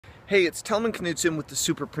Hey, it's Telman Knudsen with the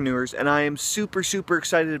Superpreneurs, and I am super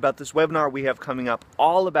excited about this webinar we have coming up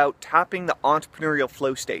all about tapping the entrepreneurial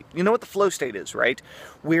flow state. You know what the flow state is, right?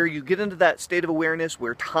 Where you get into that state of awareness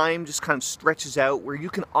where time just kind of stretches out, where you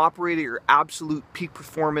can operate at your absolute peak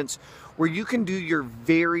performance, where you can do your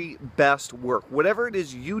very best work. Whatever it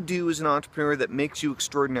is you do as an entrepreneur that makes you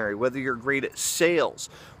extraordinary, whether you're great at sales,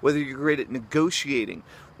 whether you're great at negotiating,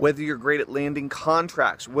 whether you're great at landing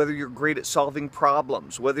contracts, whether you're great at solving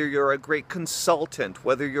problems, whether you're a great consultant,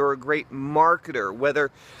 whether you're a great marketer, whether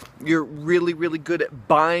you're really good at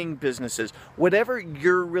buying businesses, whatever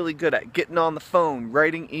you're really good at, getting on the phone,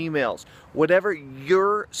 writing emails, whatever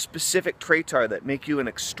your specific traits are that make you an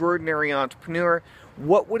extraordinary entrepreneur,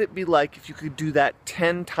 what would it be like if you could do that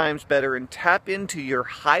 10 times better and tap into your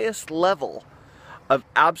highest level of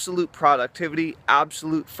absolute productivity,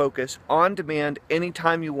 absolute focus, on demand,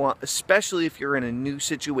 anytime you want, especially if you're in a new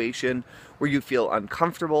situation where you feel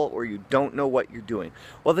uncomfortable or you don't know what you're doing?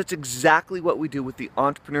 Well, that's exactly what we do with the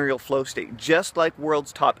entrepreneurial flow state. Just like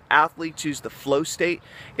world's top athletes use the flow state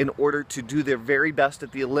in order to do their very best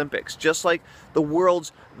at the Olympics, just like the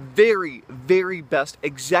world's very best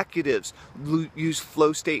executives use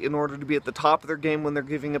flow state in order to be at the top of their game when they're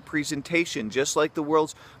giving a presentation, just like the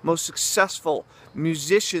world's most successful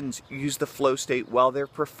musicians use the flow state while they're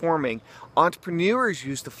performing. Entrepreneurs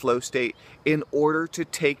use the flow state in order to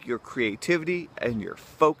take your creativity and your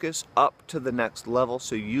focus up to the next level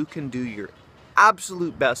so you can do your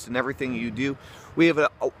absolute best in everything you do. We have a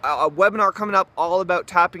webinar coming up all about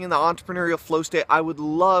tapping in the entrepreneurial flow state. I would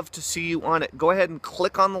love to see you on it. Go ahead and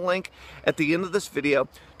click on the link at the end of this video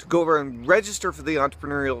to go over and register for the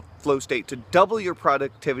entrepreneurial flow state to double your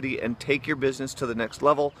productivity and take your business to the next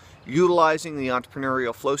level. Utilizing the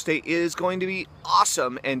entrepreneurial flow state is going to be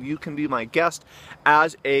awesome, and you can be my guest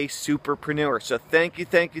as a superpreneur. So thank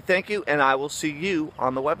you, and I will see you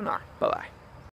on the webinar. Bye-bye.